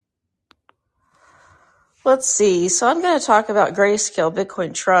Let's see. So I'm going to talk about Grayscale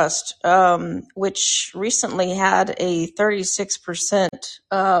Bitcoin Trust, which recently had a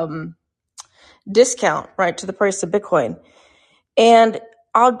 36% discount, right, to the price of Bitcoin. And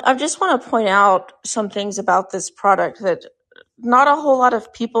I just want to point out some things about this product that not a whole lot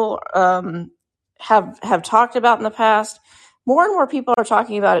of people have talked about in the past. More and more people are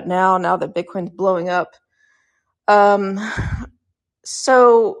talking about it now that Bitcoin's blowing up.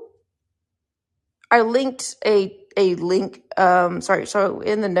 So I linked a link. So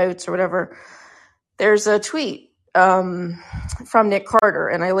in the notes or whatever, there's a tweet from Nick Carter,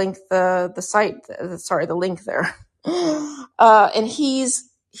 and I linked the site. The link there. And he's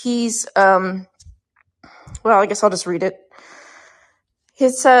well, I guess I'll just read it.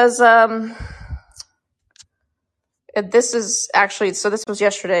 It says this is actually, so this was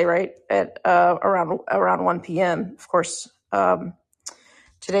yesterday, right, at around 1 p.m. Of course,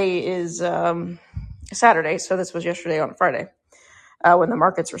 today is Saturday, so this was yesterday on Friday when the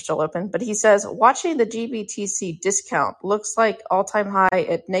markets were still open. But he says, watching the GBTC discount looks like all-time high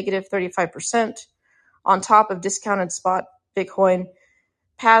at negative 35% on top of discounted spot Bitcoin.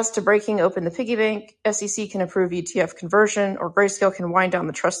 Paths to breaking open the piggy bank. SEC can approve ETF conversion, or Grayscale can wind down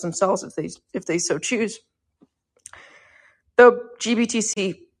the trust themselves if they so choose. Though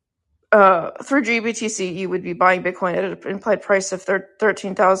GBTC through GBTC, you would be buying Bitcoin at an implied price of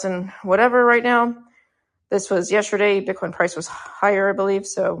 13,000 whatever right now. This was yesterday. Bitcoin price was higher, I believe,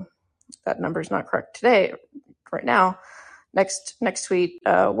 so that number is not correct today, right now. Next tweet.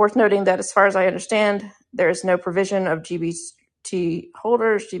 Worth noting that as far as I understand, there is no provision of GBTC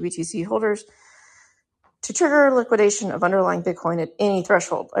holders to trigger liquidation of underlying Bitcoin at any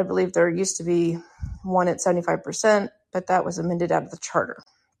threshold. I believe there used to be one at 75%, but that was amended out of the charter.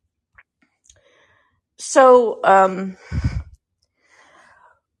 So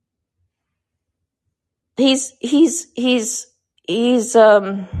he's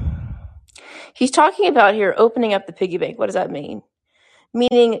talking about here opening up the piggy bank. What does that mean?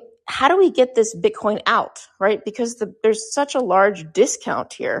 Meaning, how do we get this Bitcoin out, right? Because there's such a large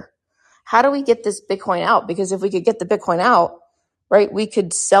discount here. How do we get this Bitcoin out? Because if we could get the Bitcoin out, right, we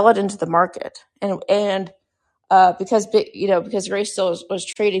could sell it into the market, and because Grayscale was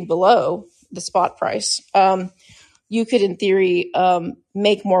trading below the spot price, you could, in theory,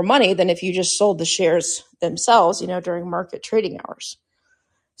 make more money than if you just sold the shares themselves, during market trading hours.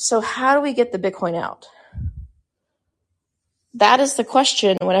 So how do we get the Bitcoin out? That is the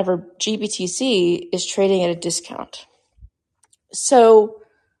question whenever GBTC is trading at a discount. So,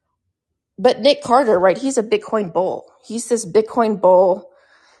 but Nick Carter, right, he's a Bitcoin bull. He's this Bitcoin bull.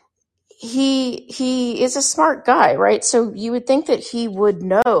 He is a smart guy, right? So you would think that he would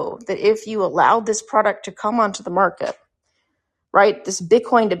know that if you allowed this product to come onto the market, right, this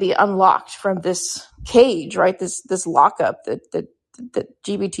Bitcoin to be unlocked from this cage, right, this lockup that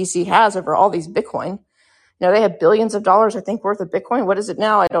GBTC has over all these Bitcoin. They have billions of dollars, I think, worth of Bitcoin. What is it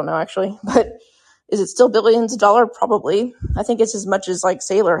now? I don't know, actually. But is it still billions of dollars? Probably. I think it's as much as like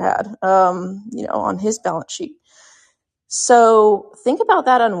Saylor had, on his balance sheet. So think about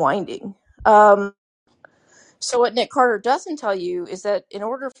that unwinding. So what Nick Carter doesn't tell you is that in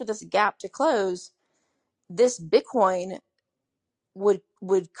order for this gap to close, this Bitcoin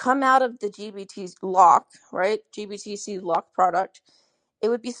would come out of the GBTC lock, right? GBTC lock product. It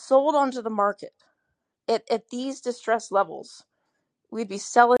would be sold onto the market at these distress levels. We'd be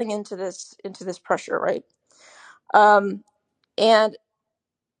selling into this pressure, right? And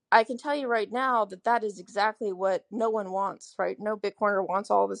I can tell you right now that is exactly what no one wants, right? No Bitcoiner wants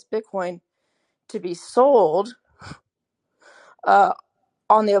all this Bitcoin to be sold on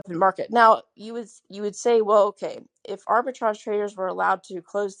the open market. Now, you would say, well, okay, if arbitrage traders were allowed to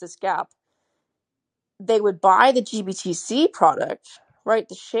close this gap, they would buy the GBTC product, right?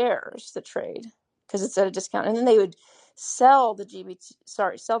 The shares that trade, because it's at a discount, and then they would sell the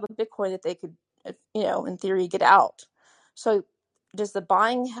Bitcoin that they could, in theory, get out. So does the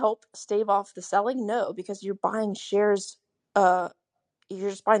buying help stave off the selling? No, because you're buying shares. You're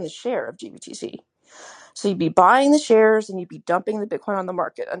just buying the share of GBTC. So you'd be buying the shares and you'd be dumping the Bitcoin on the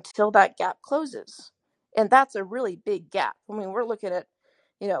market until that gap closes. And that's a really big gap. I mean, we're looking at,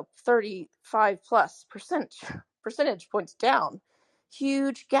 35 plus percentage points down.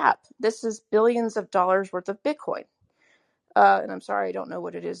 Huge gap. This is billions of dollars worth of Bitcoin. And I'm sorry, I don't know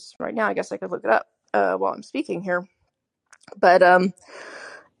what it is right now. I guess I could look it up while I'm speaking here. But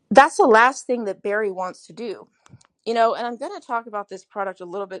that's the last thing that Barry wants to do. And I'm going to talk about this product a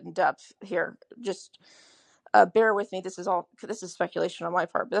little bit in depth here. Just bear with me. This is speculation on my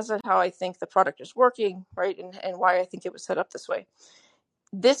part, but this is how I think the product is working, right? And why I think it was set up this way.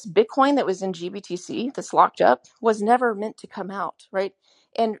 this Bitcoin that was in GBTC that's locked up was never meant to come out, right?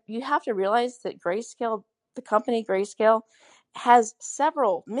 And you have to realize that Grayscale, the company Grayscale, has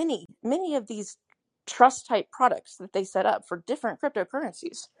many of these trust type products that they set up for different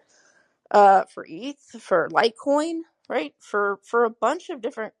cryptocurrencies, for ETH, for Litecoin, right? For a bunch of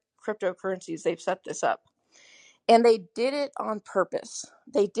different cryptocurrencies, they've set this up. And they did it on purpose.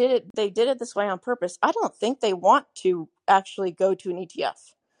 They did it this way on purpose. I don't think they want to actually go to an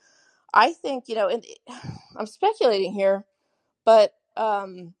ETF. I think, and I'm speculating here, but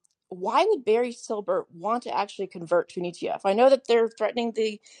why would Barry Silbert want to actually convert to an ETF? I know that they're threatening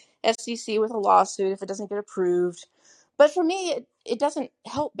the SEC with a lawsuit if it doesn't get approved. But for me, it doesn't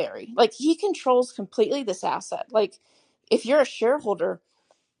help Barry. Like, he controls completely this asset. Like, if you're a shareholder,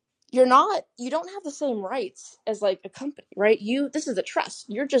 you don't have the same rights as like a company, right? This is a trust.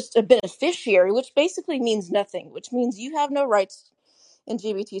 You're just a beneficiary, which basically means nothing, which means you have no rights in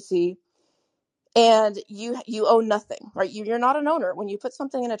GBTC and you own nothing, right? You're not an owner. When you put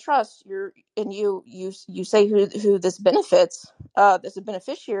something in a trust, you say who this benefits, as a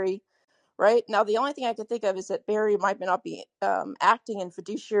beneficiary, right? Now, the only thing I can think of is that Barry might not be acting in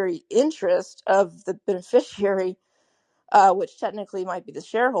fiduciary interest of the beneficiary, which technically might be the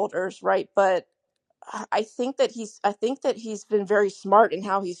shareholders, right? But I think that he's been very smart in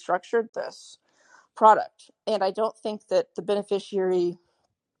how he structured this product, and I don't think that the beneficiary.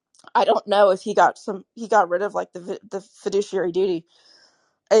 I don't know if he got rid of like the fiduciary duty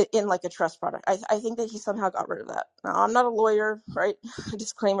in like a trust product. I think that he somehow got rid of that. Now, I'm not a lawyer, right?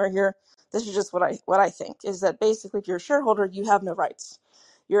 Disclaimer here. This is just what I think is that basically if you're a shareholder, you have no rights.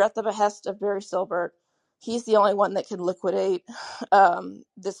 You're at the behest of Barry Silbert. He's the only one that can liquidate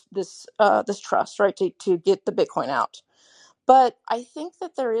this trust, right? To get the Bitcoin out. But I think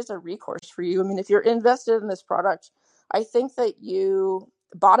that there is a recourse for you. I mean, if you're invested in this product, I think that you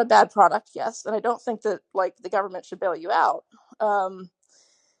bought a bad product, yes, and I don't think that like the government should bail you out.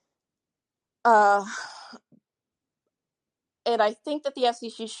 Uh, and I think that the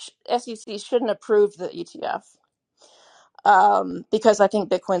SEC shouldn't approve the ETF, because I think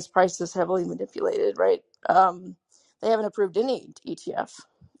Bitcoin's price is heavily manipulated, right? They haven't approved any ETF.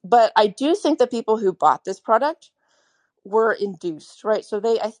 But I do think that people who bought this product were induced, right? So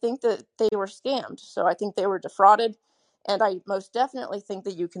I think that they were scammed. So I think they were defrauded. And I most definitely think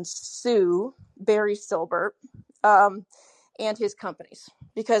that you can sue Barry Silbert and his companies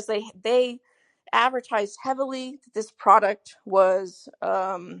because they advertised heavily that this product was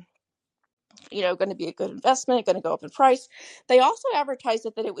going to be a good investment, going to go up in price. They also advertised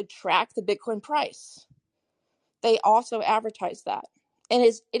that it would track the Bitcoin price. They also advertised that. And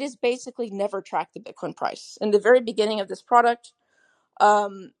it is basically never tracked the Bitcoin price. In the very beginning of this product,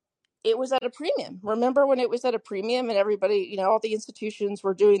 it was at a premium. Remember when it was at a premium and everybody, all the institutions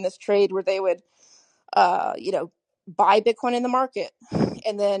were doing this trade where they would, buy Bitcoin in the market.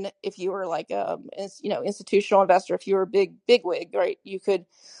 And then if you were like institutional investor, if you were a big wig, right, you could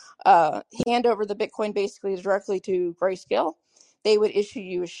hand over the Bitcoin basically directly to Grayscale. They would issue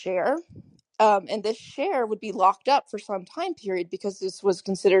you a share. And this share would be locked up for some time period because this was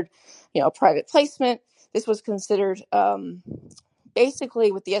considered, private placement. This was considered,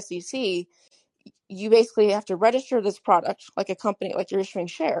 basically with the SEC, you basically have to register this product like a company, like you're issuing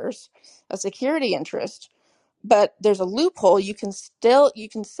shares, a security interest. But there's a loophole. You can sell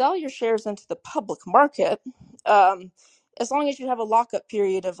your shares into the public market, as long as you have a lockup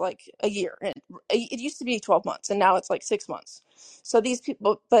period of like a year. And it used to be 12 months, and now it's like 6 months. So these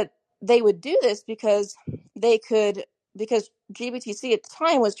people, but they would do this because GBTC at the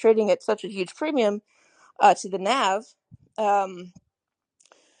time was trading at such a huge premium to the NAV.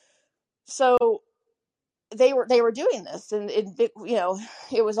 So they were doing this, and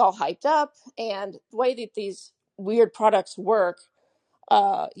it was all hyped up. And the way that these weird products work,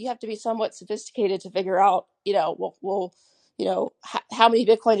 you have to be somewhat sophisticated to figure out, how many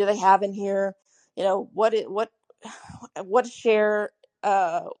Bitcoin do they have in here? What share?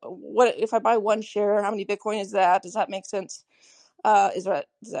 What if I buy one share? How many Bitcoin is that? Does that make sense? Is that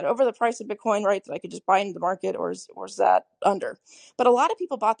over the price of Bitcoin, right? That I could just buy into the market, or is that under? But a lot of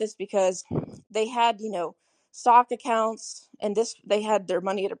people bought this because they had, stock accounts, and they had their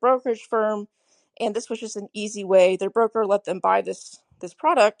money at a brokerage firm, and this was just an easy way. Their broker let them buy this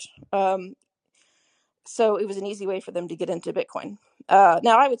product, so it was an easy way for them to get into Bitcoin.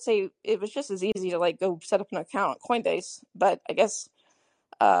 Now, I would say it was just as easy to like go set up an account on Coinbase, but I guess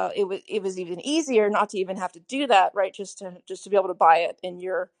it was even easier not to even have to do that, right? Just to be able to buy it in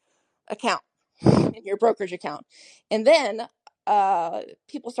your account, in your brokerage account. And then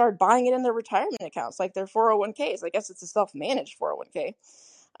people started buying it in their retirement accounts, like their 401ks. I guess it's a self-managed 401k.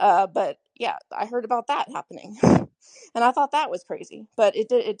 But yeah, I heard about that happening, and I thought that was crazy, but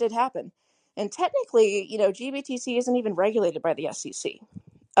it did happen. And technically, GBTC isn't even regulated by the SEC.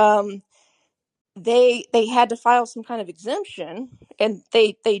 They had to file some kind of exemption, and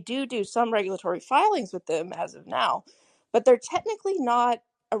they do some regulatory filings with them as of now, but they're technically not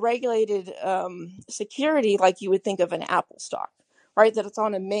a regulated security like you would think of an Apple stock, right? That it's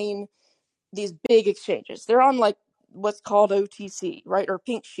on these big exchanges. They're on like what's called OTC, right? Or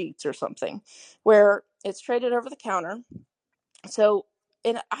pink sheets or something, where it's traded over the counter. So,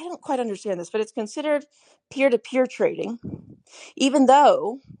 and I don't quite understand this, but it's considered peer-to-peer trading, even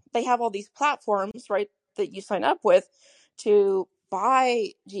though they have all these platforms, right, that you sign up with to buy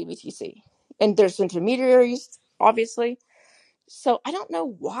GBTC. And there's intermediaries, obviously. So I don't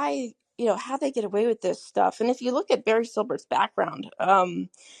know why, how they get away with this stuff. And if you look at Barry Silbert's background,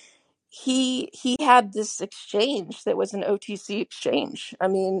 he had this exchange that was an OTC exchange. I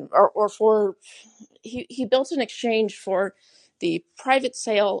mean, or for he built an exchange for the private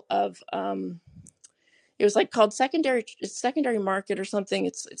sale of it was like called secondary market or something.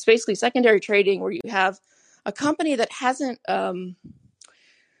 It's basically secondary trading, where you have a company that hasn't gone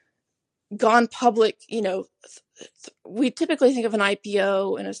public. We typically think of an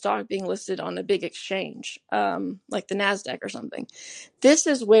IPO and a stock being listed on a big exchange, like the NASDAQ or something. This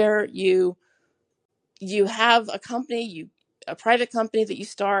is where you have a company, a private company that you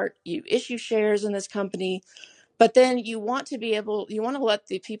start, you issue shares in this company, but then you want to let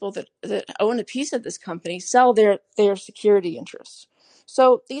the people that own a piece of this company sell their security interests.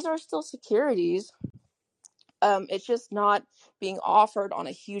 So these are still securities. It's just not being offered on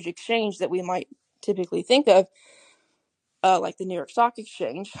a huge exchange that we might typically think of, like the New York Stock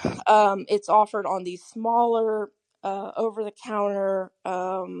Exchange. It's offered on these smaller, over-the-counter,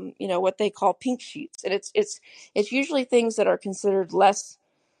 what they call pink sheets, and it's usually things that are considered less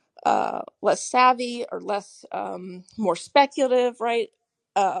savvy, or less more speculative, right?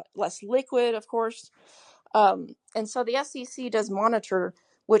 Less liquid, of course. And so the SEC does monitor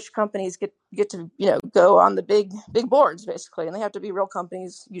which companies get to go on the big boards, basically, and they have to be real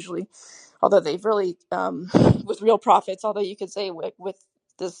companies usually, although they've really with real profits. Although you could say with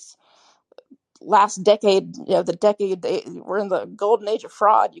this last decade, the decade we're in the golden age of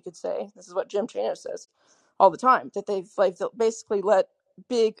fraud. You could say this is what Jim Chanos says all the time, that they've basically let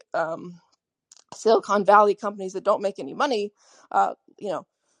big Silicon Valley companies that don't make any money,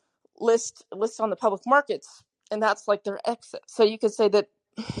 list on the public markets, and that's like their exit. So you could say that,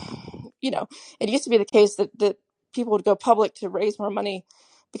 it used to be the case that people would go public to raise more money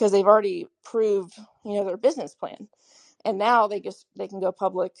because they've already proved, their business plan. And now they can go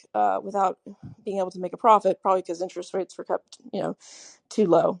public without being able to make a profit, probably because interest rates were kept, too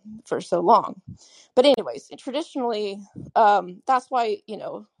low for so long. But anyways, traditionally, that's why,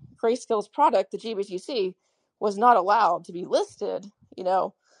 Grayscale's product, the GBTC, was not allowed to be listed,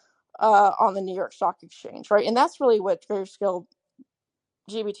 on the New York Stock Exchange, right? And that's really what Grayscale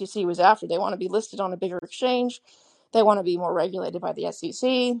GBTC was after. They want to be listed on a bigger exchange. They want to be more regulated by the SEC,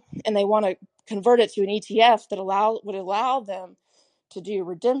 and they want to convert it to an ETF that would allow them to do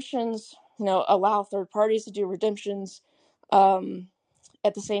redemptions, allow third parties to do redemptions,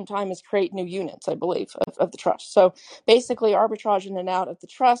 at the same time as create new units, I believe, of the trust. So basically, arbitrage in and out of the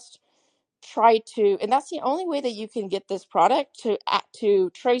trust. And that's the only way that you can get this product to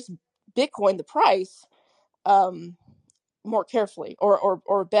trace Bitcoin, the price, more carefully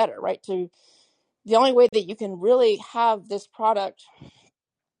or better, right? The only way that you can really have this product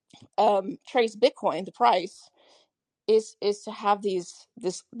trace Bitcoin, the price, is to have this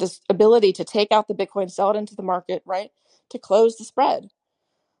ability to take out the Bitcoin, sell it into the market, right? To close the spread.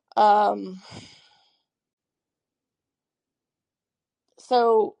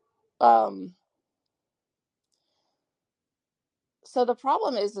 So the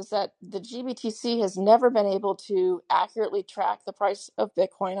problem is that the GBTC has never been able to accurately track the price of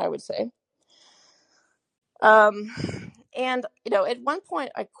Bitcoin, I would say. And at one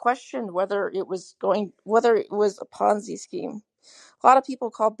point I questioned whether it was a Ponzi scheme. A lot of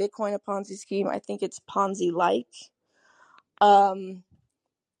people call Bitcoin a Ponzi scheme. I think it's Ponzi-like.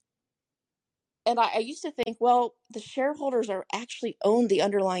 And I used to think, well, the shareholders are actually own the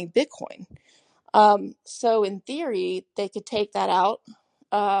underlying Bitcoin. So in theory, they could take that out,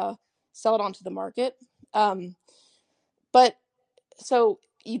 sell it onto the market. But so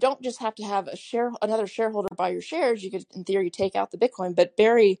you don't just have to have another shareholder buy your shares. You could, in theory, take out the Bitcoin. But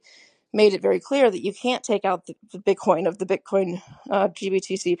Barry made it very clear that you can't take out the Bitcoin of the Bitcoin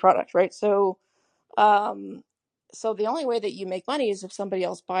GBTC product, right? So So the only way that you make money is if somebody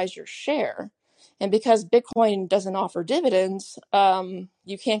else buys your share. And because Bitcoin doesn't offer dividends,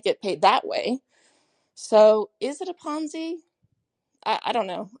 you can't get paid that way. So is it a Ponzi? I don't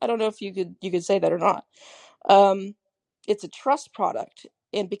know. I don't know if you could say that or not. It's a trust product,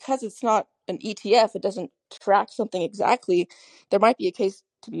 and because it's not an ETF, it doesn't track something exactly. There might be a case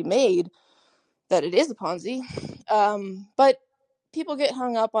to be made that it is a Ponzi, but people get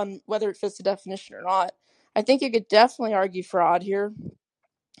hung up on whether it fits the definition or not. I think you could definitely argue fraud here.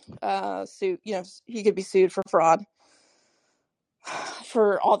 He could be sued for fraud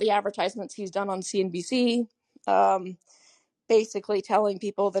for all the advertisements he's done on CNBC. Basically telling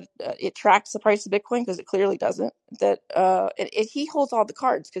people that it tracks the price of Bitcoin, because it clearly doesn't. That he holds all the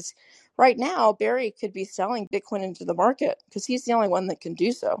cards, because right now Barry could be selling Bitcoin into the market because he's the only one that can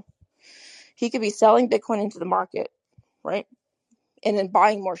do so. He could be selling Bitcoin into the market, right, and then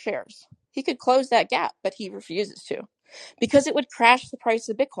buying more shares. He could close that gap, but he refuses to because it would crash the price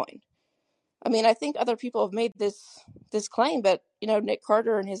of Bitcoin. I mean, I think other people have made this claim, but Nick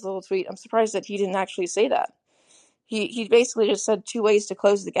Carter in his little tweet, I'm surprised that he didn't actually say that. He basically just said 2 ways to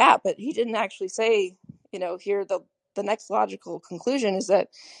close the gap, but he didn't actually say, here the next logical conclusion is that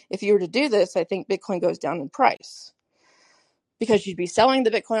if you were to do this, I think Bitcoin goes down in price because you'd be selling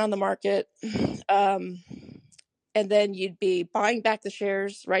the Bitcoin on the market, and then you'd be buying back the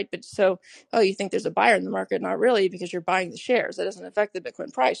shares, right? But you think there's a buyer in the market? Not really, because you're buying the shares. That doesn't affect the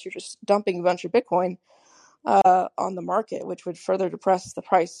Bitcoin price. You're just dumping a bunch of Bitcoin on the market, which would further depress the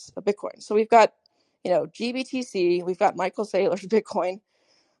price of Bitcoin. So we've got GBTC, we've got Michael Saylor's Bitcoin.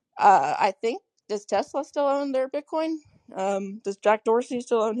 I think, does Tesla still own their Bitcoin? Does Jack Dorsey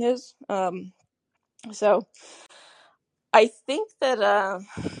still own his? So I think that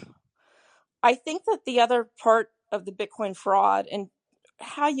the other part of the Bitcoin fraud, and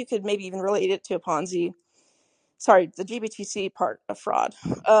how you could maybe even relate it to a Ponzi, the GBTC part of fraud,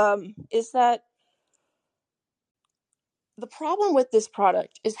 is that the problem with this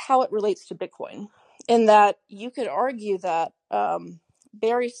product is how it relates to Bitcoin, in that you could argue that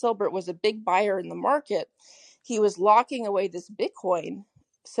Barry Silbert was a big buyer in the market. He was locking away this Bitcoin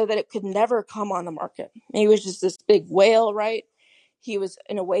so that it could never come on the market. He was just this big whale, right? He was,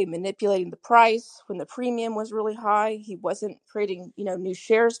 in a way, manipulating the price when the premium was really high. He wasn't creating, new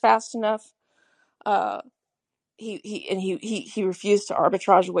shares fast enough. He refused to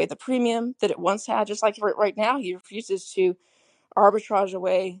arbitrage away the premium that it once had. Just like right now, he refuses to arbitrage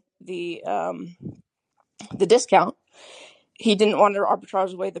away the discount. He didn't want to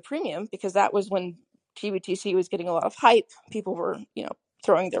arbitrage away the premium because that was when GBTC was getting a lot of hype. People were,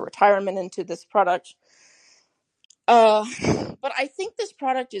 throwing their retirement into this product. But I think this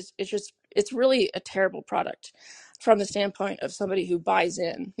product it's really a terrible product from the standpoint of somebody who buys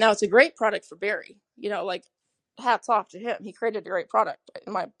in. Now, it's a great product for Barry. Hats off to him. He created a great product,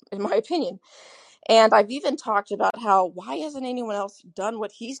 in my opinion. And I've even talked about why hasn't anyone else done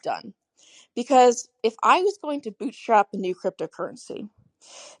what he's done? Because if I was going to bootstrap a new cryptocurrency,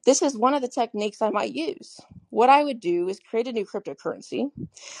 this is one of the techniques I might use. What I would do is create a new cryptocurrency.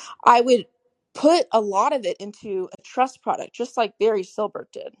 I would put a lot of it into a trust product, just like Barry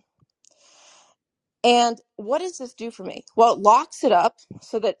Silbert did. And what does this do for me? Well, it locks it up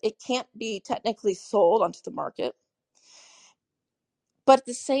so that it can't be technically sold onto the market. But at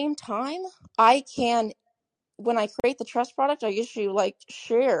the same time, when I create the trust product, I issue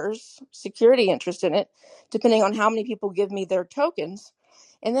shares, security interest in it, depending on how many people give me their tokens.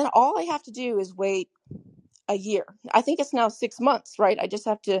 And then all I have to do is wait a year. I think it's now 6 months, right? I just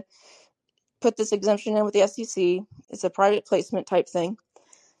have to put this exemption in with the SEC. It's a private placement type thing.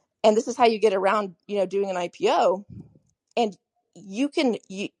 And this is how you get around, doing an IPO. And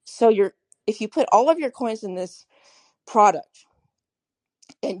if you put all of your coins in this product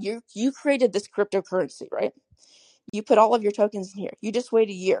and you created this cryptocurrency, right? You put all of your tokens in here. You just wait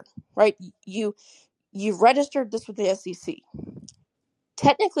a year, right? You've registered this with the SEC.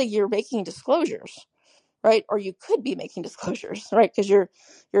 Technically, you're making disclosures, right? Or you could be making disclosures, right? Because you're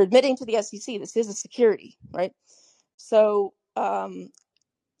admitting to the SEC this is a security, right? So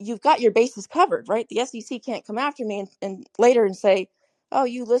you've got your bases covered, right? The SEC can't come after me and later and say, "Oh,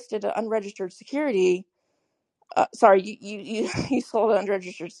 you listed an unregistered security. You sold an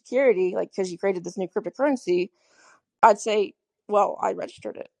unregistered security, because you created this new cryptocurrency." I'd say, "Well, I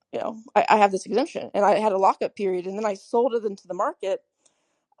registered it. I have this exemption, and I had a lockup period, and then I sold it into the market.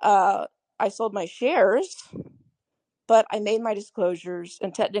 I sold my shares, but I made my disclosures,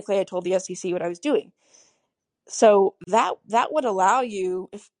 and technically, I told the SEC what I was doing." So that would allow you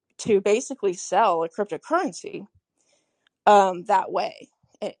to basically sell a cryptocurrency that way.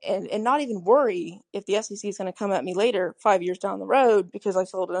 and not even worry if the SEC is going to come at me later 5 years down the road because I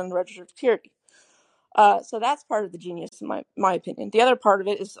sold an unregistered security. So that's part of the genius, in my opinion. The other part of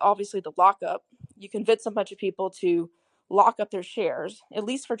it is obviously the lockup. You convince a bunch of people to lock up their shares, at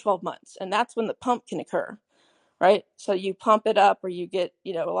least for 12 months. And that's when the pump can occur, right? So you pump it up or you get,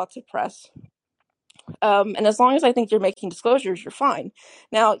 lots of press. And as long as I think you're making disclosures, you're fine.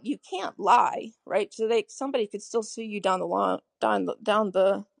 Now, you can't lie, right? So somebody could still sue you down the line, down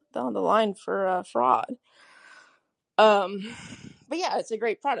the line for fraud. But yeah, it's a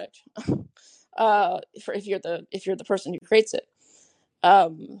great product. For if you're the person who creates it.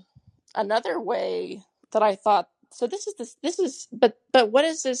 Another way that I thought, so this is but what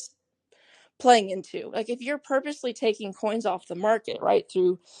is this playing into? Like, if you're purposely taking coins off the market, right,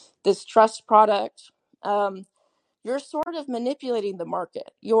 through this trust product, you're sort of manipulating the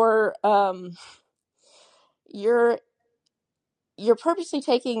market. You're purposely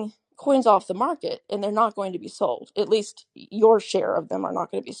taking coins off the market, and they're not going to be sold. At least your share of them are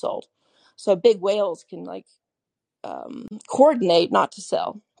not going to be sold. So big whales can coordinate not to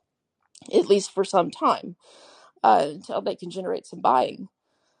sell, at least for some time, until they can generate some buying.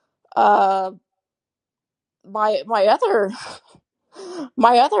 My other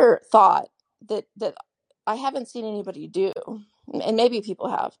my other thought that I haven't seen anybody do, and maybe people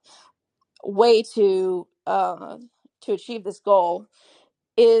have, way to achieve this goal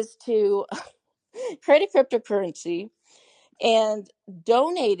is to create a cryptocurrency and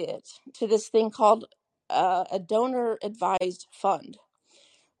donate it to this thing called a donor advised fund,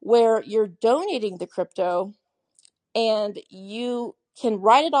 where you're donating the crypto and you can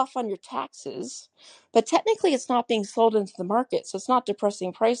write it off on your taxes, but technically it's not being sold into the market, so it's not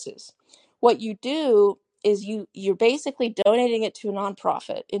depressing prices. What you do is you're basically donating it to a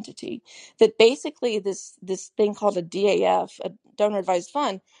nonprofit entity that basically this thing called a DAF, a donor advised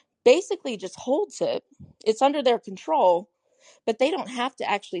fund, basically just holds it. It's under their control, but they don't have to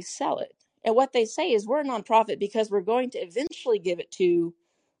actually sell it. And what they say is, we're a nonprofit because we're going to eventually give it to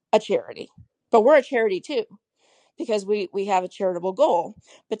a charity, but we're a charity too, because we have a charitable goal.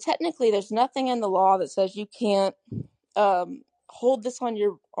 But technically, there's nothing in the law that says you can't hold this on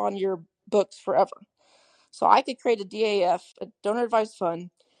your books forever. So I could create a DAF, a donor advised fund.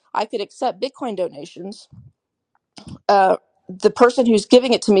 I could accept Bitcoin donations. The person who's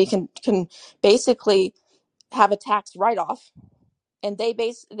giving it to me can basically have a tax write off, and they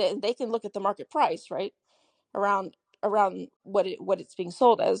can look at the market price, right, around what it's being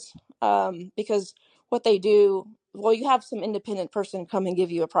sold as, because what they do, well, you have some independent person come and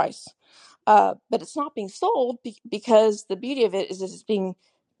give you a price, but it's not being sold because the beauty of it is it's being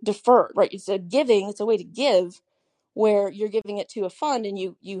deferred, right? It's a way to give, where you're giving it to a fund and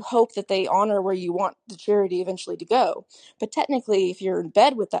you hope that they honor where you want the charity eventually to go. But technically, if you're in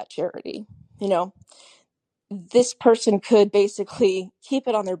bed with that charity, this person could basically keep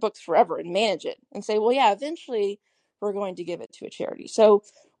it on their books forever and manage it and say, well, yeah, eventually we're going to give it to a charity. So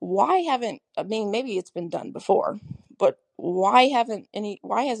maybe it's been done before, but why hasn't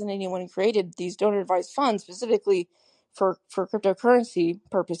anyone created these donor advised funds specifically for cryptocurrency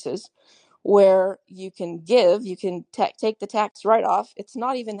purposes, where you can take the tax write off? It's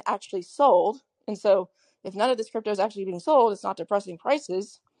not even actually sold. And so if none of this crypto is actually being sold, it's not depressing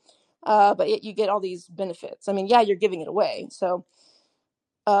prices. But yet you get all these benefits. I mean, yeah, you're giving it away. So,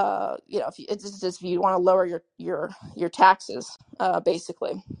 it's just if you want to lower your taxes,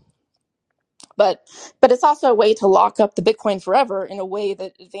 basically. But it's also a way to lock up the Bitcoin forever in a way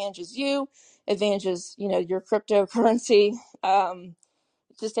that advantages your cryptocurrency. It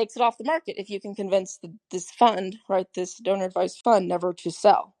just takes it off the market if you can convince this fund, right, this donor advised fund, never to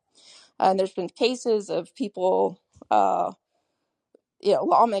sell. And there's been cases of people,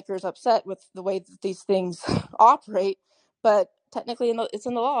 lawmakers upset with the way that these things operate, but technically it's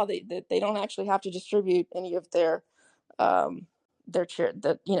in the law that they don't actually have to distribute any of their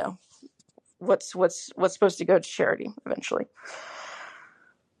what's supposed to go to charity eventually.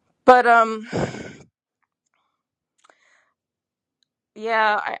 But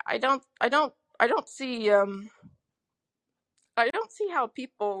yeah, I don't see how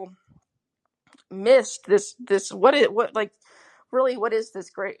people missed this. What is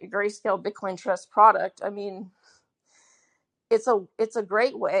this grayscale Bitcoin Trust product? I mean, it's a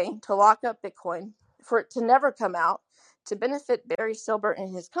great way to lock up Bitcoin, for it to never come out, to benefit Barry Silbert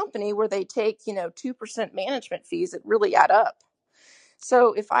and his company, where they take 2% management fees that really add up.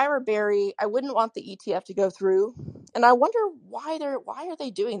 So if I were Barry, I wouldn't want the ETF to go through, and I wonder why are they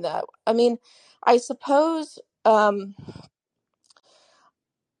doing that? I mean, I suppose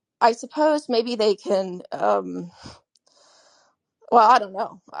maybe they can Well, I don't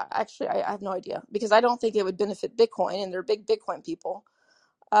know. Actually, I have no idea because I don't think it would benefit Bitcoin, and they're big Bitcoin people.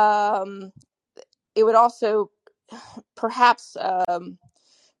 Um, it would also perhaps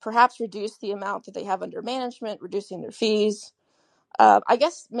perhaps reduce the amount that they have under management, reducing their fees. I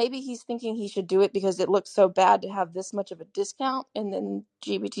guess maybe he's thinking he should do it because it looks so bad to have this much of a discount in the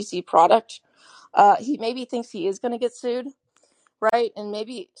GBTC product. He maybe thinks he is going to get sued, right? And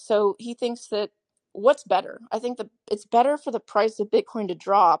maybe so he thinks that what's better? I think that it's better for the price of Bitcoin to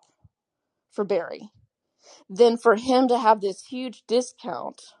drop for Barry than for him to have this huge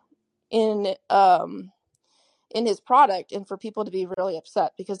discount in in his product and for people to be really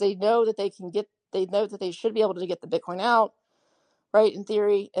upset because they know that they know that they should be able to get the Bitcoin out, right, in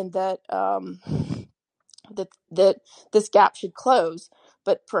theory, and that that this gap should close.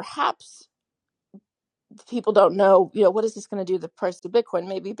 But perhaps people don't know, what is this going to do to the price of Bitcoin?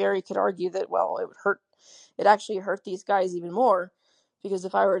 Maybe Barry could argue that, well, it actually hurt these guys even more because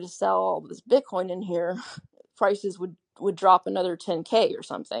if I were to sell all this Bitcoin in here, prices would drop another 10K or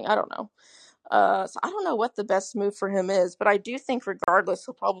something. I don't know. So I don't know what the best move for him is, but I do think regardless,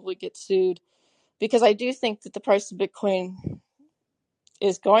 he'll probably get sued because I do think that the price of Bitcoin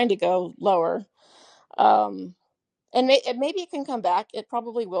is going to go lower. And maybe it can come back. It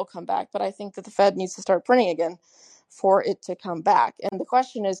probably will come back, but I think that the Fed needs to start printing again for it to come back. And the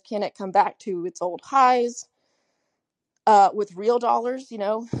question is, can it come back to its old highs with real dollars?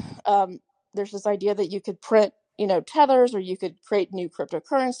 There's this idea that you could print, tethers, or you could create new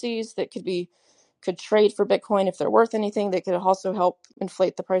cryptocurrencies that could trade for Bitcoin if they're worth anything. They could also help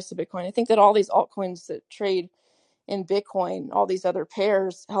inflate the price of Bitcoin. I think that all these altcoins that trade in Bitcoin, all these other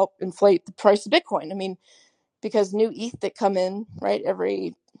pairs, help inflate the price of Bitcoin. I mean, because new ETH that come in, right,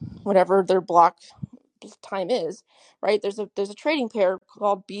 every whatever their block time is, right? There's a trading pair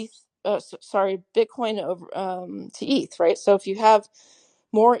called Bitcoin over to ETH, right? So if you have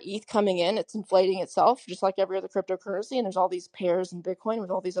more ETH coming in, it's inflating itself just like every other cryptocurrency, and there's all these pairs in Bitcoin with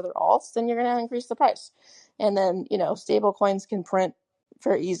all these other alts, then you're going to increase the price. And then, stable coins can print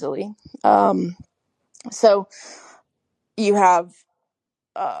very easily. So you have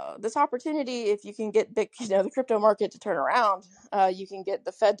this opportunity, if you can get the crypto market to turn around, you can get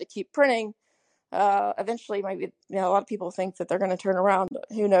the Fed to keep printing. Eventually, maybe a lot of people think that they're going to turn around.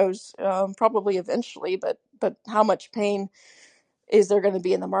 Who knows? Probably eventually, but how much pain is there going to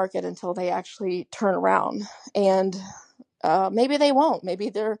be in the market until they actually turn around? And maybe they won't. Maybe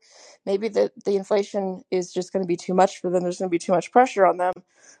the inflation is just going to be too much for them. There's going to be too much pressure on them.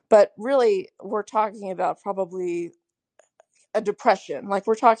 But really, we're talking about probably a depression. Like,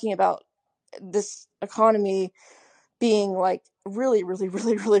 we're talking about this economy being like really, really,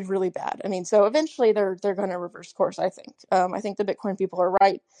 really, really, really bad. I mean, so eventually they're going to reverse course, I think. I think the Bitcoin people are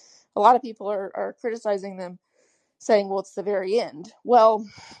right. A lot of people are criticizing them, saying, well, it's the very end. Well,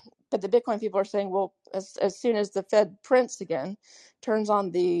 but the Bitcoin people are saying, well, as soon as the Fed prints again, turns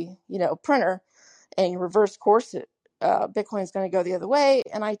on the printer and reverse course it, Bitcoin's going to go the other way.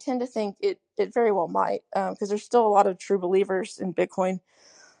 And I tend to think it very well might, because there's still a lot of true believers in Bitcoin.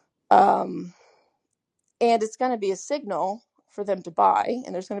 And it's going to be a signal for them to buy,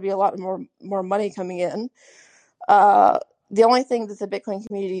 and there's going to be a lot more money coming in. The only thing that the Bitcoin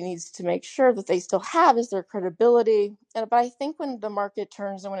community needs to make sure that they still have is their credibility. But I think when the market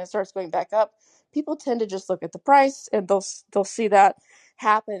turns and when it starts going back up, people tend to just look at the price and they'll see that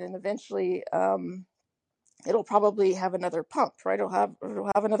happen, and eventually it'll probably have another pump, right? It'll have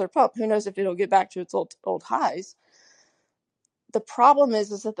another pump. Who knows if it'll get back to its old highs? The problem is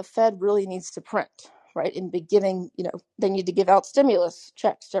that the Fed really needs to print, right? In beginning, they need to give out stimulus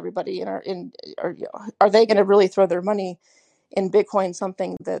checks to everybody, and are they going to really throw their money in Bitcoin,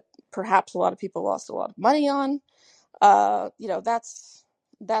 something that perhaps a lot of people lost a lot of money on? That's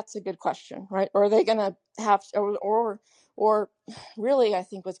a good question, right? Or are they going to have, or really, I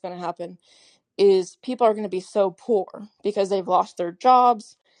think what's going to happen is people are going to be so poor because they've lost their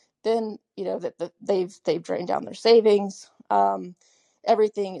jobs, then that they've drained down their savings.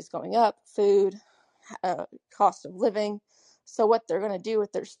 Everything is going up, food, cost of living. So what they're going to do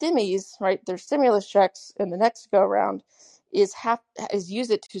with their stimmies, right, their stimulus checks in the next go around, is use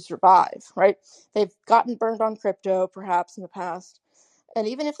it to survive, right? They've gotten burned on crypto perhaps in the past, and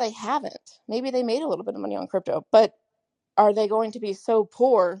even if they haven't, maybe they made a little bit of money on crypto, but are they going to be so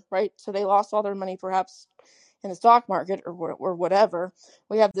poor, right? So they lost all their money perhaps in the stock market or whatever.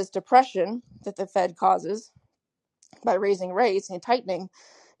 We have this depression that the Fed causes by raising rates and tightening,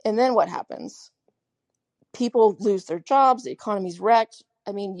 and then what happens? People lose their jobs, the economy's wrecked.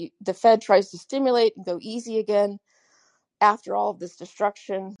 I mean, the Fed tries to stimulate and go easy again after all of this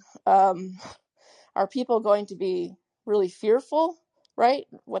destruction. Are people going to be really fearful, right?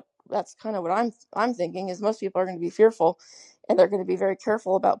 That's kind of what I'm thinking is most people are going to be fearful, and they're going to be very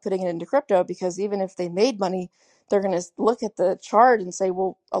careful about putting it into crypto, because even if they made money, they're going to look at the chart and say,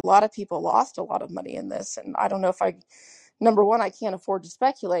 well, a lot of people lost a lot of money in this, and I don't know if number one, I can't afford to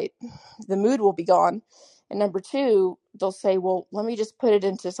speculate. The mood will be gone. And number two, they'll say, well, let me just put it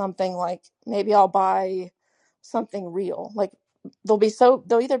into something like maybe I'll buy something real. Like they'll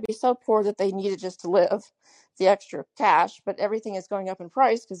either be so poor that they need it just to live, the extra cash, but everything is going up in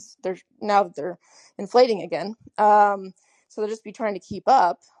price because now that they're inflating again. So they'll just be trying to keep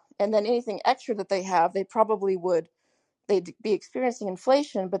up. And then anything extra that they have, they'd be experiencing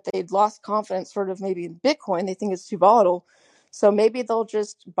inflation, but they'd lost confidence sort of maybe in Bitcoin. They think it's too volatile. So maybe they'll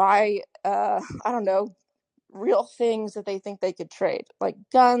just buy, I don't know, real things that they think they could trade, like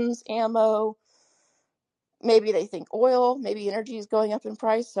guns, ammo. Maybe they think oil, maybe energy is going up in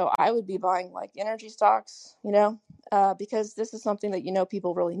price. So I would be buying like energy stocks, because this is something that,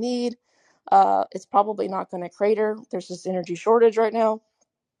 people really need. It's probably not going to crater. There's this energy shortage right now.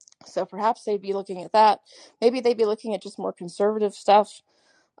 So perhaps they'd be looking at that. Maybe they'd be looking at just more conservative stuff,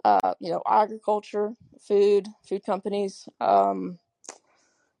 agriculture, food companies, something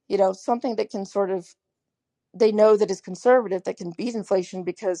that can they know that is conservative, that can beat inflation,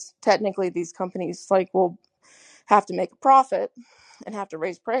 because technically these companies will have to make a profit and have to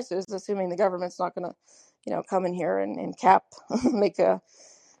raise prices, assuming the government's not going to, come in here and cap, make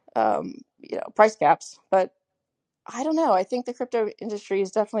price caps. But I don't know. I think the crypto industry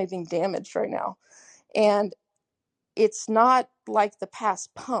is definitely being damaged right now. And it's not like the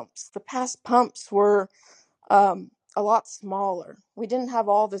past pumps. The past pumps were a lot smaller. We didn't have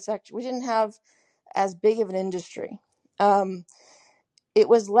all this we didn't have as big of an industry. It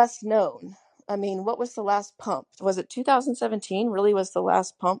was less known. I mean, what was the last pump? Was it 2017 really was the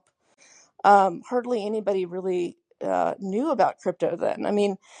last pump? Hardly anybody really knew about crypto then. I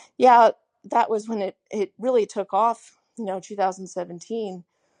mean, yeah, that was when it really took off, 2017,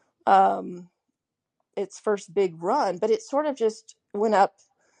 its first big run, but it sort of just went up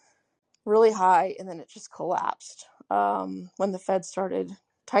really high and then it just collapsed when the Fed started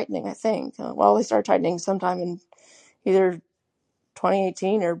tightening, I think. They started tightening sometime in either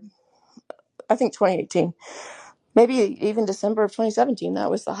 2018 or I think 2018, maybe even December of 2017.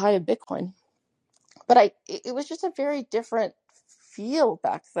 That was the high of Bitcoin. But it was just a very different feel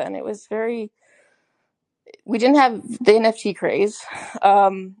back then. We didn't have the NFT craze.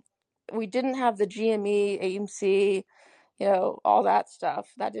 We didn't have the GME, AMC, all that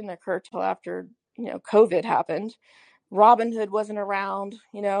stuff. That didn't occur till after, COVID happened. Robinhood wasn't around,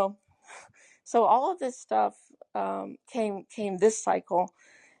 So all of this stuff came this cycle.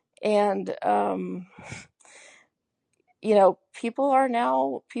 And, people are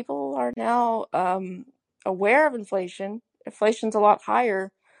now aware of inflation. Inflation's a lot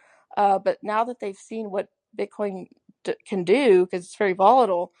higher. But now that they've seen what Bitcoin can do, because it's very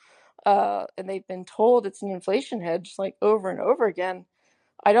volatile, and they've been told it's an inflation hedge over and over again,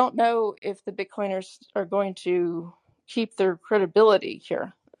 I don't know if the Bitcoiners are going to keep their credibility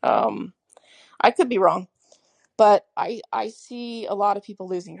here. I could be wrong, but I see a lot of people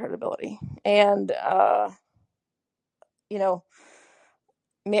losing credibility. And, I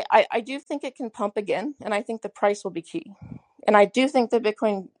do think it can pump again, and I think the price will be key. And I do think that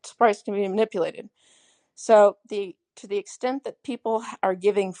Bitcoin's price can be manipulated. So to the extent that people are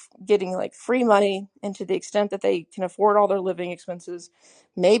getting free money, and to the extent that they can afford all their living expenses,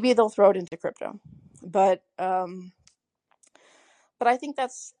 maybe they'll throw it into crypto. But I think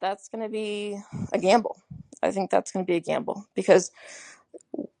that's going to be a gamble. I think that's going to be a gamble, because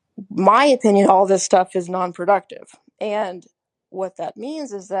my opinion, all this stuff is non-productive. And what that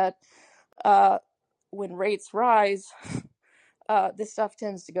means is that when rates rise, this stuff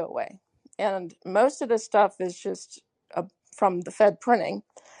tends to go away. And most of this stuff is just from the Fed printing.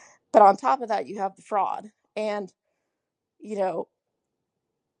 But on top of that, you have the fraud. And,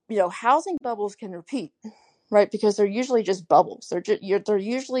 housing bubbles can repeat, right? Because they're usually just bubbles. They're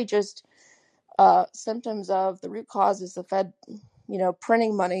usually just symptoms of the root cause is the Fed,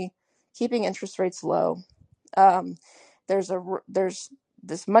 printing money, keeping interest rates low. There's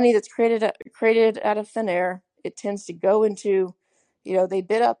this money that's created out of thin air. It tends to go into, they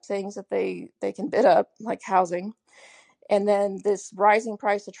bid up things that they can bid up, like housing, and then this rising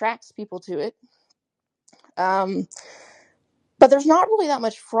price attracts people to it. But there's not really that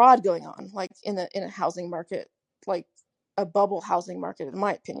much fraud going on, like in a housing market, like a bubble housing market, in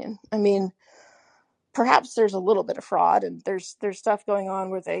my opinion. I mean, perhaps there's a little bit of fraud, and there's stuff going on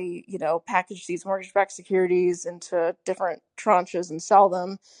where they, package these mortgage-backed securities into different tranches and sell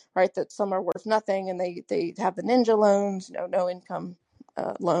them, right? That some are worth nothing, and they have the ninja loans, no income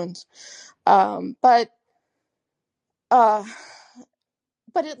loans. But uh,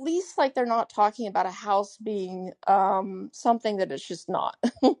 but at least like they're not talking about a house being something that it's just not,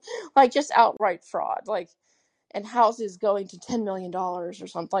 like just outright fraud, like, and houses going to $10 million or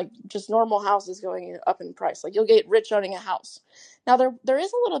something, like just normal houses going up in price. Like you'll get rich owning a house. Now there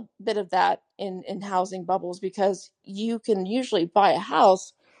is a little bit of that in housing bubbles, because you can usually buy a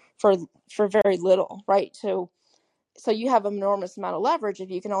house for very little, right? So you have an enormous amount of leverage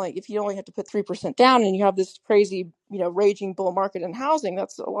if you only have to put 3% down, and you have this crazy, raging bull market in housing.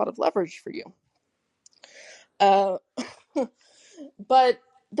 That's a lot of leverage for you. Uh, but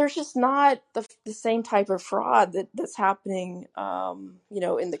there's just not the same type of fraud that's happening,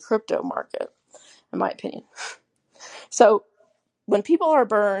 in the crypto market, in my opinion. So when people are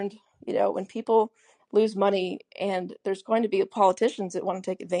burned, when people lose money, and there's going to be politicians that want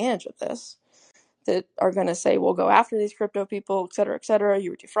to take advantage of this, that are going to say, we'll go after these crypto people, et cetera, you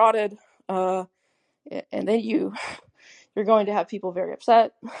were defrauded. And then you're going to have people very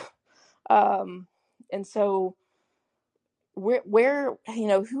upset. And so where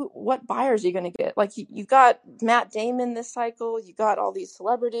what buyers are you going to get? Like you got Matt Damon this cycle, you got all these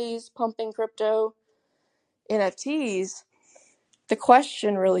celebrities pumping crypto NFTs. The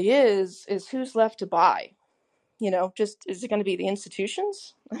question really is who's left to buy? Just, is it going to be the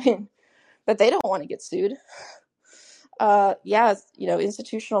institutions? I mean, but they don't want to get sued. Yeah,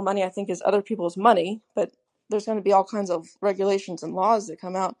 institutional money, I think, is other people's money, but there's going to be all kinds of regulations and laws that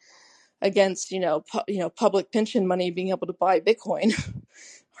come out against, public pension money being able to buy Bitcoin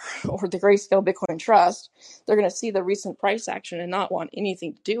or the Grayscale Bitcoin Trust. They're going to see the recent price action and not want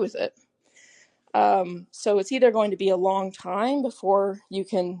anything to do with it. So it's either going to be a long time before you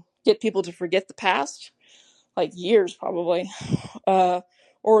can get people to forget the past, like years probably,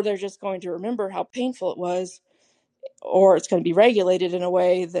 or they're just going to remember how painful it was, or it's going to be regulated in a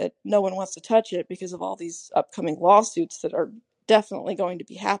way that no one wants to touch it because of all these upcoming lawsuits that are definitely going to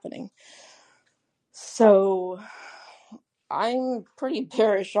be happening. So I'm pretty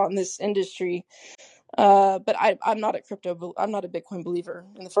bearish on this industry, but I'm not I'm not a Bitcoin believer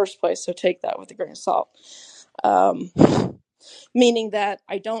in the first place, so take that with a grain of salt. Meaning that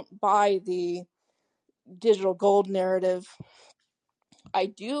I don't buy the digital gold narrative. I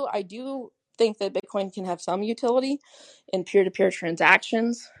do think that Bitcoin can have some utility in peer-to-peer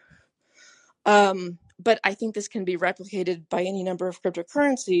transactions. But I think this can be replicated by any number of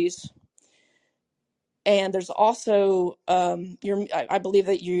cryptocurrencies. And there's also, I believe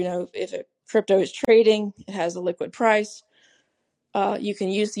that, if a crypto is trading, it has a liquid price. You can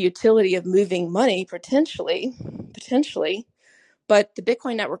use the utility of moving money potentially, but the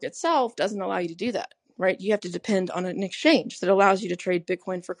Bitcoin network itself doesn't allow you to do that, right? You have to depend on an exchange that allows you to trade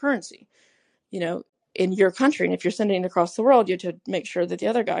Bitcoin for currency, in your country. And if you're sending it across the world, you have to make sure that the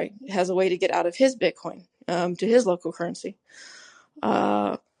other guy has a way to get out of his Bitcoin to his local currency.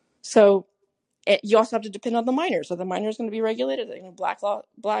 So you also have to depend on the miners. Are the miners going to be regulated? Are they going to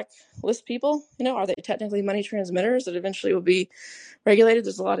blacklist people? Are they technically money transmitters that eventually will be regulated?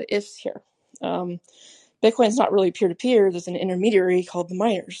 There's a lot of ifs here. Bitcoin's not really peer-to-peer. There's an intermediary called the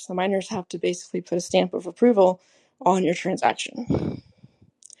miners. The miners have to basically put a stamp of approval on your transaction.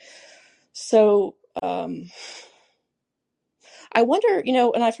 So I wonder,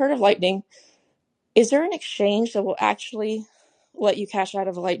 and I've heard of Lightning. Is there an exchange that will actually let you cash out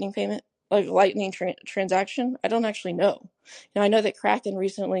of a Lightning payment, like a Lightning transaction? I don't actually know. I know that Kraken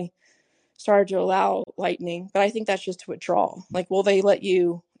recently started to allow Lightning, but I think that's just to withdraw. Like, will they let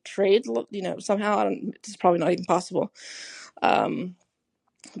you trade, somehow? It's probably not even possible.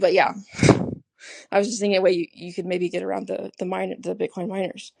 But yeah, I was just thinking a way you could maybe get around the Bitcoin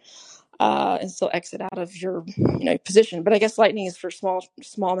miners. And still exit out of your position. But I guess Lightning is for small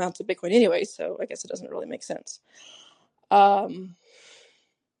amounts of Bitcoin anyway, so I guess it doesn't really make sense.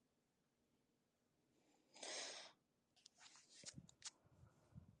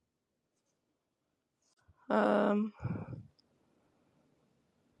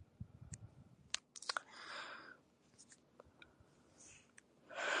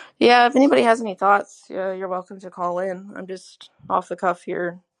 Yeah, if anybody has any thoughts, you're welcome to call in. I'm just off the cuff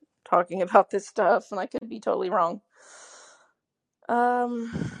here talking about this stuff, and I could be totally wrong.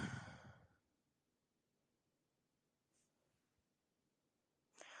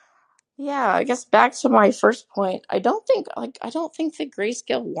 Yeah, I guess back to my first point. I don't think that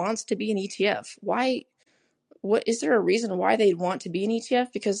Grayscale wants to be an ETF. Why? What is there a reason why they'd want to be an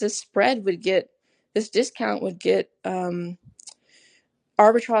ETF? Because this spread would get this discount would get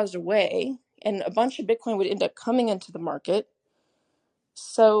arbitraged away, and a bunch of Bitcoin would end up coming into the market.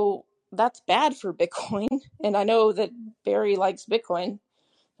 So that's bad for Bitcoin. And I know that Barry likes Bitcoin,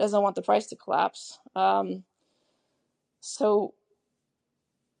 doesn't want the price to collapse. So,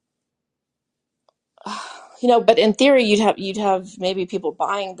 but in theory, you'd have maybe people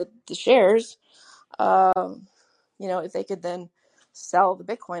buying the shares, if they could then sell the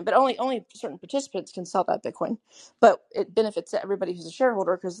Bitcoin, but only certain participants can sell that Bitcoin. But it benefits everybody who's a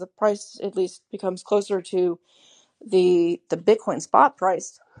shareholder because the price at least becomes closer to the Bitcoin spot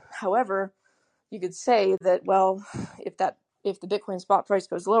price. However, you could say that, well, if the Bitcoin spot price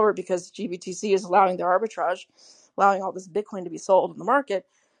goes lower because GBTC is allowing their arbitrage, allowing all this Bitcoin to be sold in the market,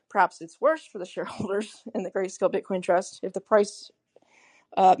 perhaps it's worse for the shareholders in the Grayscale Bitcoin Trust if the price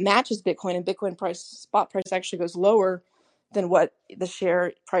matches Bitcoin and Bitcoin spot price actually goes lower than what the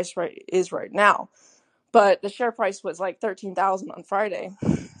share price is right now. But the share price was like 13,000 on Friday.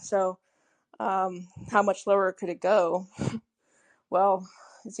 So how much lower could it go? Well,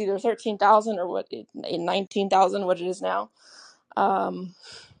 it's either 13,000 or 19,000, what it is now.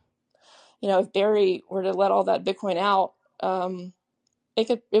 If Barry were to let all that Bitcoin out,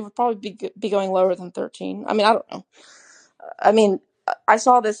 it would probably be going lower than 13. I mean, I don't know. I mean, I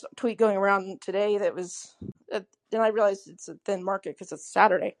saw this tweet going around today that was, and I realized it's a thin market because it's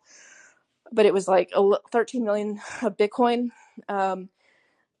Saturday, but it was like 13 million of Bitcoin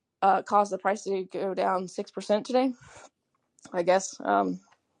caused the price to go down 6% today, I guess. I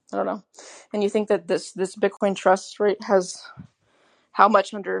don't know. And you think that this Bitcoin trust rate has how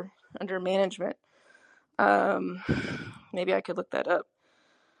much under management? Maybe I could look that up.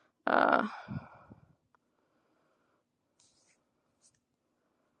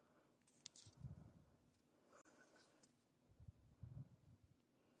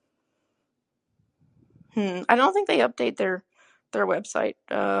 I don't think they update their website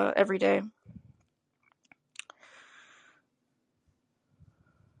every day.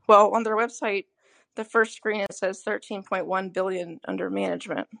 Well, on their website, the first screen, it says 13.1 billion under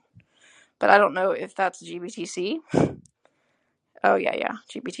management, but I don't know if that's GBTC. Oh yeah,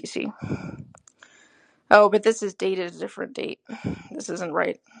 GBTC. Oh, but this is dated a different date. This isn't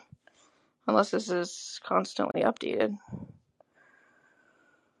right, unless this is constantly updated.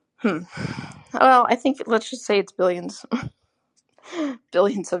 Well, I think let's just say it's billions.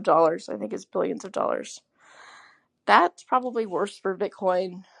 Billions of dollars. I think it's billions of dollars. That's probably worse for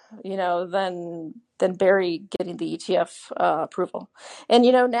Bitcoin, than Barry getting the ETF approval. And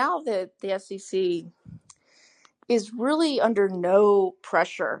now that the SEC is really under no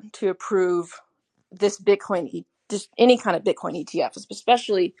pressure to approve this Bitcoin, just any kind of Bitcoin ETF,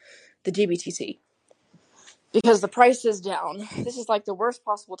 especially the GBTC, because the price is down. This is like the worst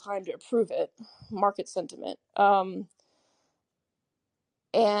possible time to approve it. Market sentiment.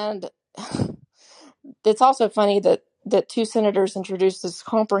 And it's also funny that two senators introduced this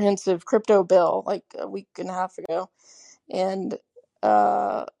comprehensive crypto bill like a week and a half ago, and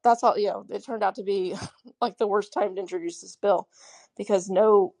that's all. It turned out to be like the worst time to introduce this bill because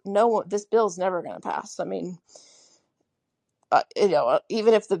this bill's never going to pass. I mean,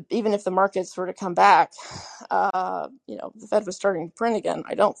 even if the markets were to come back, the Fed was starting to print again,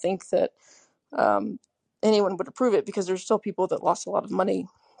 I don't think that anyone would approve it because there's still people that lost a lot of money.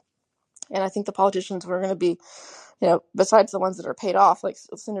 And I think the politicians were going to be, besides the ones that are paid off, like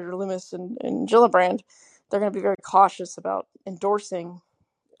Senator Loomis and Gillibrand, they're going to be very cautious about endorsing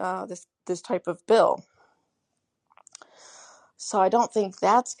this type of bill. So I don't think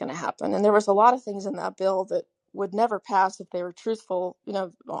that's going to happen. And there was a lot of things in that bill that would never pass if they were truthful,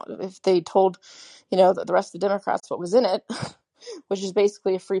 if they told, the rest of the Democrats what was in it, which is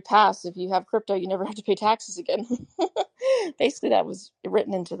basically a free pass. If you have crypto, you never have to pay taxes again. Basically, that was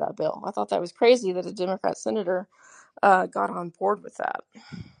written into that bill. I thought that was crazy that a Democrat senator got on board with that.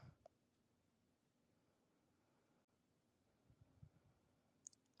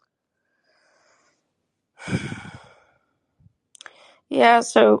 Yeah,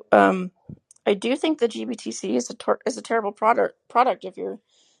 so I do think the GBTC is a terrible product if you're,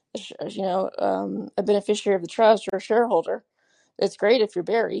 a beneficiary of the trust or a shareholder. It's great if you're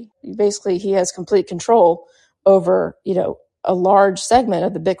Barry. Basically, he has complete control over, a large segment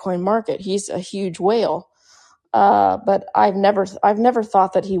of the Bitcoin market. He's a huge whale. But I've never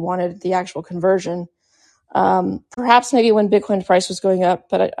thought that he wanted the actual conversion. Perhaps maybe when Bitcoin price was going up,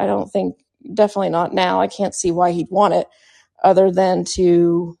 but I don't think, definitely not now. I can't see why he'd want it other than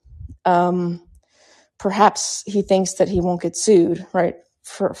to, perhaps he thinks that he won't get sued, right?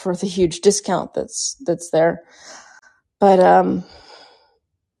 For the huge discount that's there. But,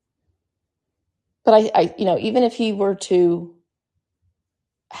 But I even if he were to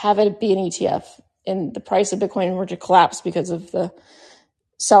have it be an ETF and the price of Bitcoin were to collapse because of the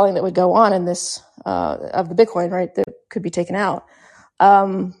selling that would go on in this of the Bitcoin, right, that could be taken out,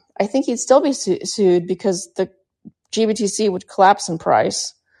 I think he'd still be sued because the GBTC would collapse in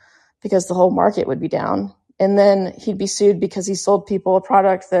price because the whole market would be down. And then he'd be sued because he sold people a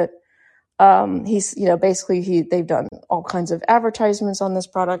product that he's, basically they've done all kinds of advertisements on this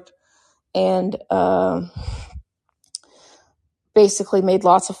product and basically made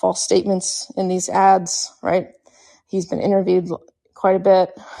lots of false statements in these ads, right? He's been interviewed quite a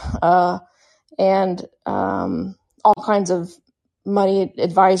bit and all kinds of money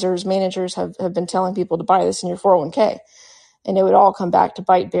advisors, managers have been telling people to buy this in your 401k. And it would all come back to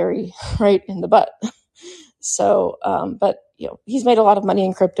bite Barry right in the butt. So, but he's made a lot of money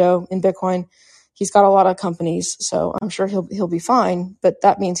in crypto, in Bitcoin. He's got a lot of companies, so I'm sure he'll be fine. But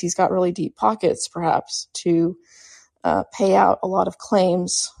that means he's got really deep pockets, perhaps, to pay out a lot of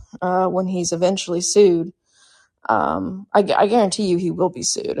claims when he's eventually sued. I guarantee you he will be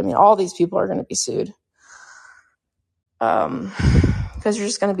sued. I mean, all these people are going to be sued because there's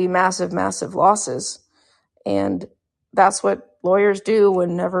just going to be massive, massive losses. And that's what lawyers do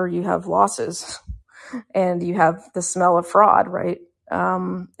whenever you have losses and you have the smell of fraud, right?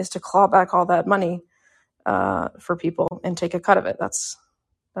 Is to claw back all that money for people and take a cut of it. That's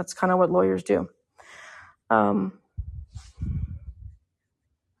kind of what lawyers do.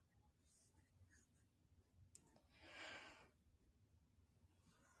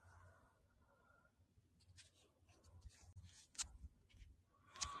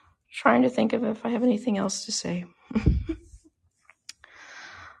 Trying to think of if I have anything else to say.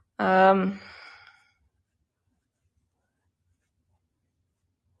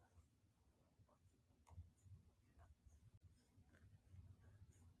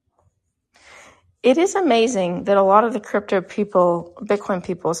 It is amazing that a lot of the crypto people, Bitcoin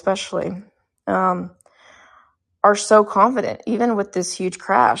people especially, are so confident, even with this huge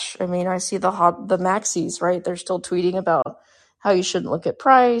crash. I mean, I see the maxis, right? They're still tweeting about how you shouldn't look at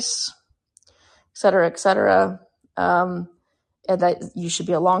price, et cetera, and that you should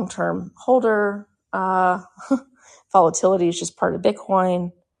be a long-term holder. Volatility is just part of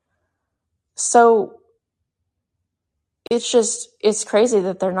Bitcoin. So it's crazy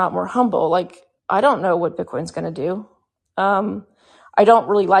that they're not more humble. Like, I don't know what Bitcoin's going to do. I don't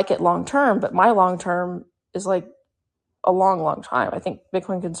really like it long term, but my long term is like a long, long time. I think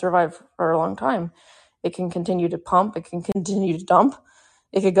Bitcoin can survive for a long time. It can continue to pump. It can continue to dump.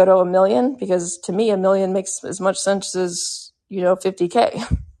 It could go to 1 million because to me, 1 million makes as much sense as,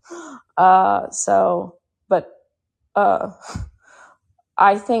 50K.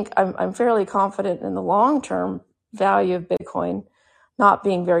 I think I'm fairly confident in the long-term value of Bitcoin not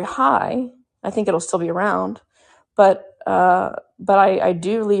being very high. I think it'll still be around, but I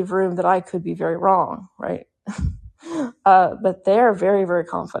do leave room that I could be very wrong, right? But they're very, very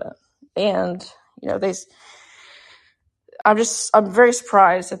confident, and I'm very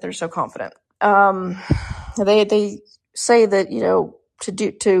surprised that they're so confident. They say that to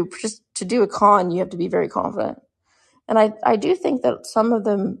do a con you have to be very confident, and I do think that some of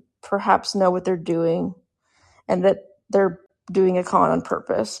them perhaps know what they're doing, and that they're doing a con on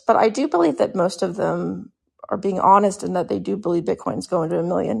purpose. But I do believe that most of them are being honest and that they do believe Bitcoin's going to 1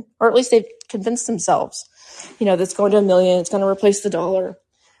 million, or at least they've convinced themselves, that's going to 1 million. It's going to replace the dollar.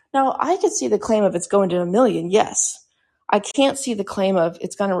 Now, I could see the claim of it's going to 1 million. Yes. I can't see the claim of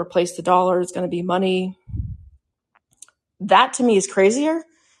it's going to replace the dollar. It's going to be money. That to me is crazier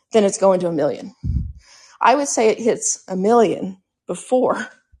than it's going to 1 million. I would say it hits 1 million before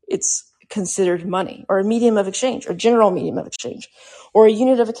it's considered money or a medium of exchange or general medium of exchange or a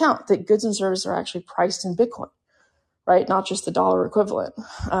unit of account that goods and services are actually priced in Bitcoin, right? Not just the dollar equivalent.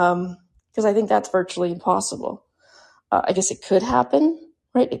 Because I think that's virtually impossible. I guess it could happen,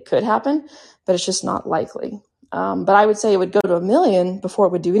 right? It could happen, but it's just not likely. But I would say it would go to 1 million before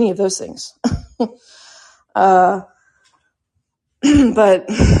it would do any of those things. But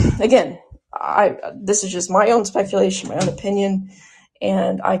again, this is just my own speculation, my own opinion,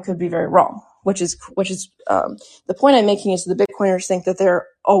 and I could be very wrong, which is the point I'm making is the Bitcoiners think that they're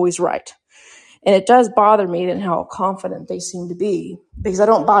always right. And it does bother me in how confident they seem to be because I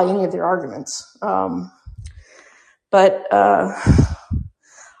don't buy any of their arguments. But I'm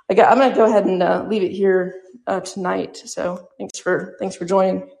going to go ahead and leave it here tonight. So thanks for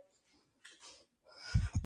joining.